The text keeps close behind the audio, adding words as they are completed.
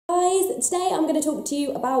Today I'm going to talk to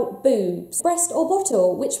you about boobs. Breast or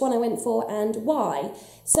bottle, which one I went for and why.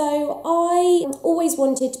 So I always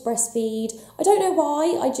wanted to breastfeed. I don't know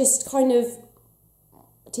why, I just kind of...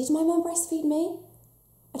 Did my mum breastfeed me?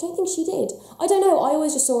 I don't think she did. I don't know, I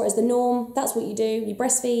always just saw it as the norm. That's what you do. You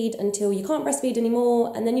breastfeed until you can't breastfeed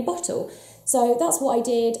anymore and then you bottle. So that's what I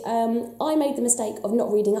did. I made the mistake of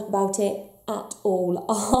not reading up about it at all.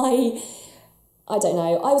 I don't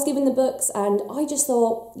know, I was given the books and I just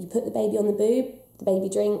thought you put the baby on the boob, the baby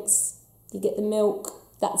drinks, you get the milk,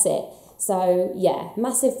 that's it. So yeah,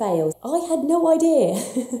 massive fails. I had no idea.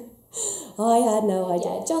 I had no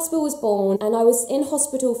idea. Jasper was born and I was in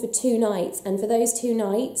hospital for 2 nights, and for those 2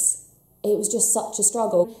 nights, it was just such a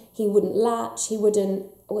struggle. He wouldn't latch, he wouldn't,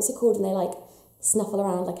 what's it called when they like snuffle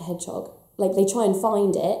around like a hedgehog? Like they try and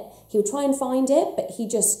find it. He would try and find it, but he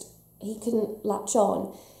couldn't latch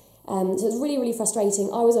on. So it was really, really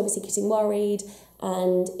frustrating. I was obviously getting worried,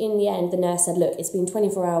 and in the end the nurse said, look, it's been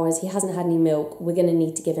 24 hours, he hasn't had any milk, we're going to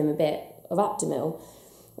need to give him a bit of Aptamil,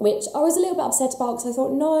 which I was a little bit upset about because I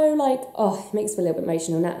thought, no, like, oh, it makes me a little bit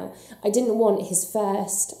emotional now. I didn't want his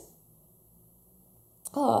first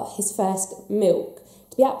milk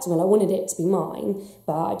to be Aptamil. I wanted it to be mine,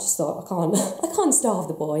 but I just thought, I can't starve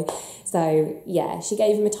the boy. So yeah, she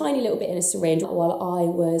gave him a tiny little bit in a syringe while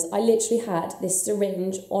I literally had this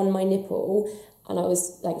syringe on my nipple, and I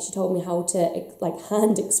was like, she told me how to like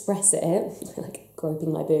hand express it, like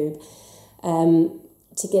groping my boob,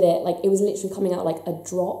 to get it, like it was literally coming out like a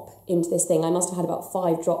drop into this thing. I must have had about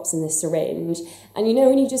 5 drops in this syringe, and you know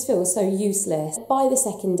when you just feel so useless. By the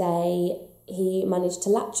second day, he managed to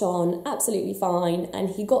latch on absolutely fine, and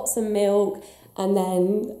he got some milk, and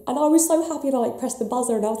I was so happy, and I like pressed the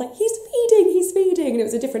buzzer and I was like, he's feeding, and it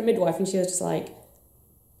was a different midwife and she was just like,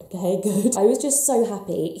 okay, good. I was just so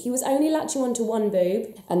happy. He was only latching onto one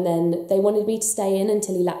boob, and then they wanted me to stay in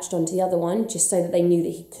until he latched onto the other one, just so that they knew that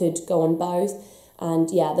he could go on both.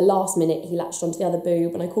 And yeah, the last minute he latched onto the other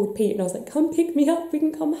boob, and I called Pete and I was like, come pick me up, we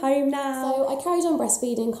can come home now. So I carried on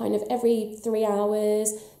breastfeeding kind of every 3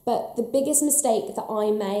 hours, but the biggest mistake that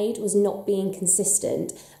I made was not being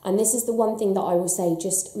consistent. And this is the one thing that I will say,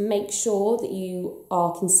 just make sure that you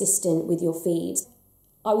are consistent with your feeds.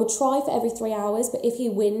 I would try for every 3 hours, but if he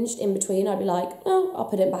whinged in between, I'd be like, oh, I'll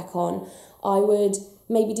put it back on. I would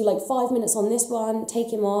maybe do like 5 minutes on this one,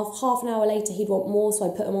 take him off, half an hour later he'd want more, so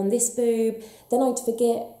I'd put him on this boob. Then I'd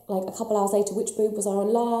forget, like a couple hours later, which boob was I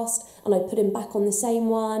on last, and I'd put him back on the same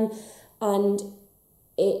one, and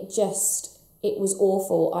it was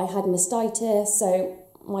awful. I had mastitis, so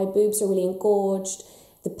my boobs are really engorged.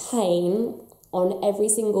 The pain on every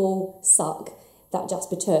single suck that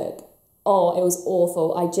Jasper took, oh, it was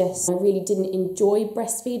awful. I really didn't enjoy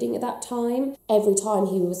breastfeeding at that time. Every time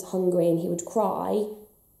he was hungry and he would cry,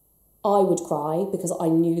 I would cry because I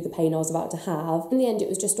knew the pain I was about to have. In the end, it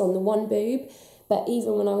was just on the one boob, but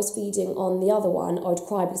even when I was feeding on the other one, I would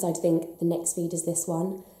cry because I'd think, the next feed is this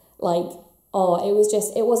one. Like, oh,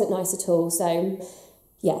 it wasn't nice at all. So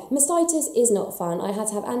yeah, mastitis is not fun. I had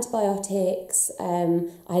to have antibiotics.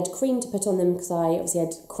 I had cream to put on them because I obviously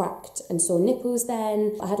had cracked and sore nipples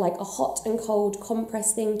then. I had like a hot and cold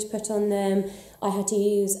compress thing to put on them. I had to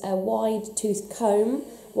use a wide toothed comb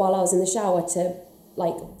while I was in the shower to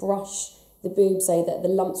like brush the boob so that the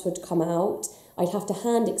lumps would come out. I'd have to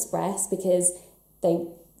hand express because I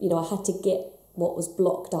had to get what was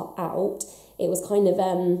blocked up out. It was kind of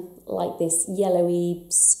like this yellowy,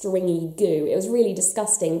 stringy goo. It was really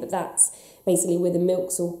disgusting, but that's basically where the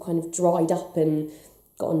milk's all kind of dried up and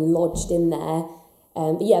gotten lodged in there.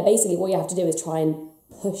 But yeah, basically what you have to do is try and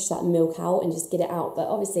push that milk out and just get it out. But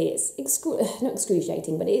obviously it's not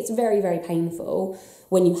excruciating, but it's very, very painful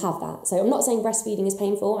when you have that. So I'm not saying breastfeeding is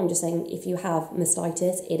painful. I'm just saying if you have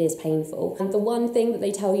mastitis, it is painful. And the one thing that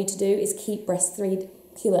they tell you to do is keep breastfeeding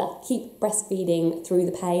through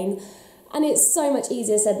the pain. And it's so much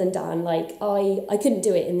easier said than done. Like, I couldn't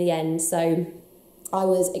do it in the end. So I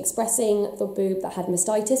was expressing the boob that had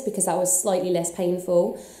mastitis because that was slightly less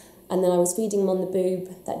painful. And then I was feeding him on the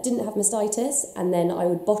boob that didn't have mastitis. And then I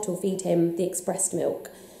would bottle feed him the expressed milk,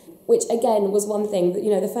 which again was one thing that,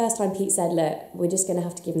 the first time Pete said, look, we're just going to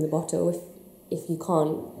have to give him the bottle if you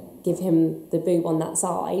can't give him the boob on that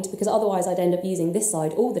side, because otherwise I'd end up using this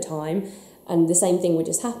side all the time and the same thing would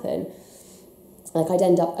just happen. Like, I'd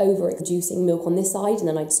end up over-producing milk on this side, and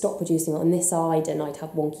then I'd stop producing it on this side, and I'd have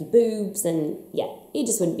wonky boobs, and yeah, it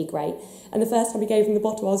just wouldn't be great. And the first time he gave him the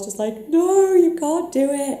bottle, I was just like, no, you can't do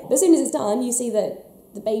it. But as soon as it's done, you see that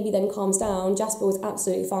the baby then calms down. Jasper was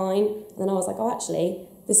absolutely fine. And then I was like, oh, actually,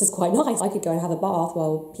 this is quite nice. I could go and have a bath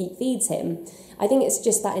while Pete feeds him. I think it's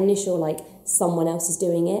just that initial, like, someone else is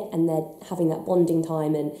doing it and they're having that bonding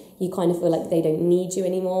time and you kind of feel like they don't need you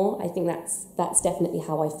anymore. I think that's definitely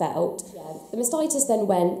how I felt. Yeah, the mastitis then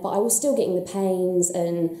went, but I was still getting the pains,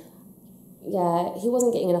 and yeah, he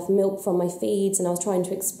wasn't getting enough milk from my feeds, and I was trying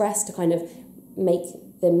to express to kind of make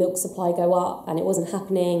the milk supply go up, and it wasn't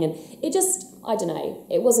happening, and it just, I don't know,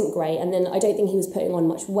 it wasn't great. And then I don't think he was putting on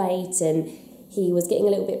much weight, and he was getting a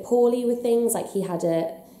little bit poorly with things, like he had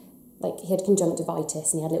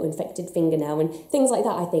conjunctivitis and he had a little infected fingernail and things like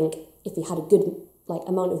that. I think if he had a good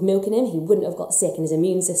amount of milk in him, he wouldn't have got sick and his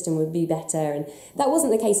immune system would be better, and that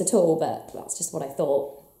wasn't the case at all, but that's just what I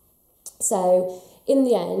thought. So in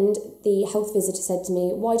the end, the health visitor said to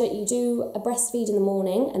me, why don't you do a breastfeed in the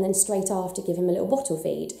morning and then straight after give him a little bottle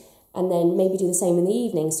feed, and then maybe do the same in the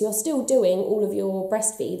evening, so you're still doing all of your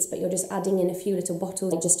breastfeeds but you're just adding in a few little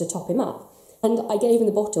bottles just to top him up. And I gave him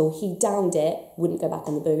the bottle, he downed it, wouldn't go back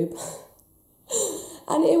on the boob.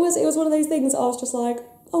 And it was one of those things, I was just like,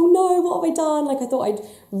 oh no, what have I done? Like, I thought I'd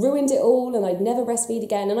ruined it all and I'd never breastfeed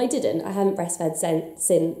again, and I didn't. I haven't breastfed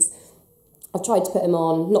since. I've tried to put him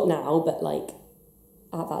on, not now, but like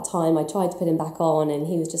at that time, I tried to put him back on and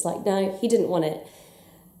he was just like, no, he didn't want it.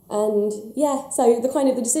 And yeah, so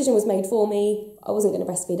the decision was made for me. I wasn't going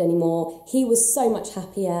to breastfeed anymore. He was so much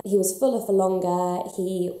happier. He was fuller for longer.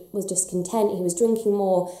 He was just content. He was drinking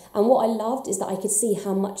more. And what I loved is that I could see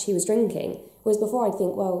how much he was drinking. Whereas before I'd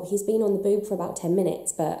think, well, he's been on the boob for about 10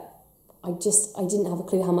 minutes, but I didn't have a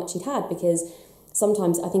clue how much he'd had, because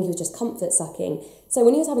sometimes I think he was just comfort sucking. So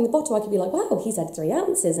when he was having the bottle, I could be like, wow, he's had 3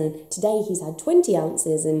 ounces and today he's had 20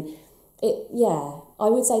 ounces. And I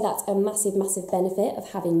would say that's a massive, massive benefit of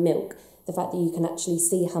having milk. The fact that you can actually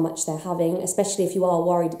see how much they're having, especially if you are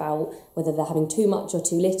worried about whether they're having too much or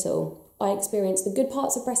too little. I experienced the good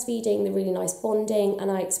parts of breastfeeding, the really nice bonding,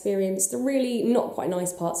 and I experienced the really not quite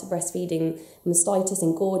nice parts of breastfeeding, mastitis,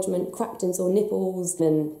 engorgement, cracked and sore nipples,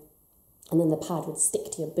 and then the pad would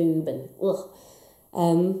stick to your boob and ugh.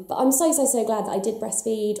 But I'm so glad that I did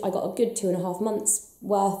breastfeed. I got a good 2.5 months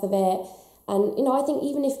worth of it. And, I think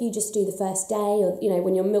even if you just do the first day, or,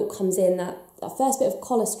 when your milk comes in, that first bit of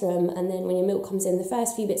colostrum, and then when your milk comes in, the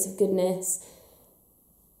first few bits of goodness.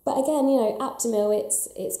 But again, Aptamil,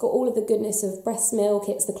 it's got all of the goodness of breast milk.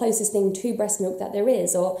 It's the closest thing to breast milk that there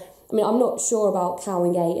is. Or, I'm not sure about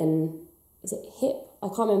Cow&Gate and, is it Hip? I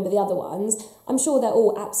can't remember the other ones. I'm sure they're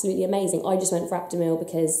all absolutely amazing. I just went for Aptamil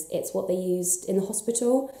because it's what they used in the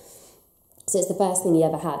hospital. So it's the first thing he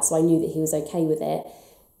ever had, so I knew that he was okay with it.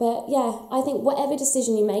 But yeah, I think whatever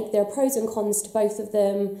decision you make, there are pros and cons to both of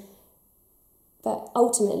them. But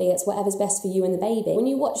ultimately, it's whatever's best for you and the baby. When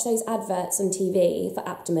you watch those adverts on TV for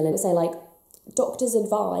Aptamil, and say like, doctors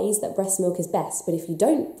advise that breast milk is best, but if you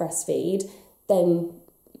don't breastfeed, then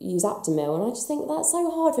use Aptamil. And I just think that's so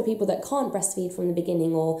hard for people that can't breastfeed from the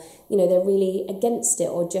beginning, or, they're really against it,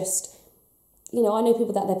 or just, I know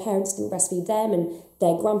people that their parents didn't breastfeed them and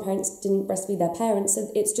their grandparents didn't breastfeed their parents,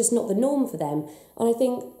 so it's just not the norm for them. And I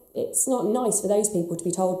think it's not nice for those people to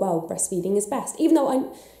be told, well, breastfeeding is best. Even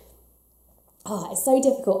though it's so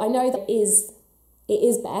difficult. I know that it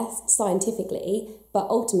is best scientifically, but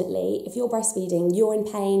ultimately, if you're breastfeeding, you're in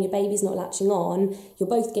pain, your baby's not latching on, you're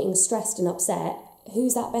both getting stressed and upset,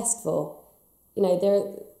 who's that best for?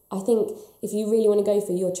 I think if you really want to go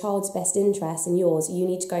for your child's best interest and yours, you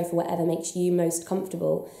need to go for whatever makes you most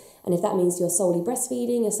comfortable. And if that means you're solely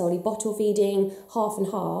breastfeeding, you're solely bottle feeding, half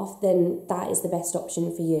and half, then that is the best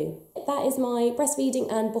option for you. That is my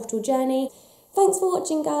breastfeeding and bottle journey. Thanks for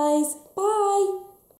watching, guys. Bye.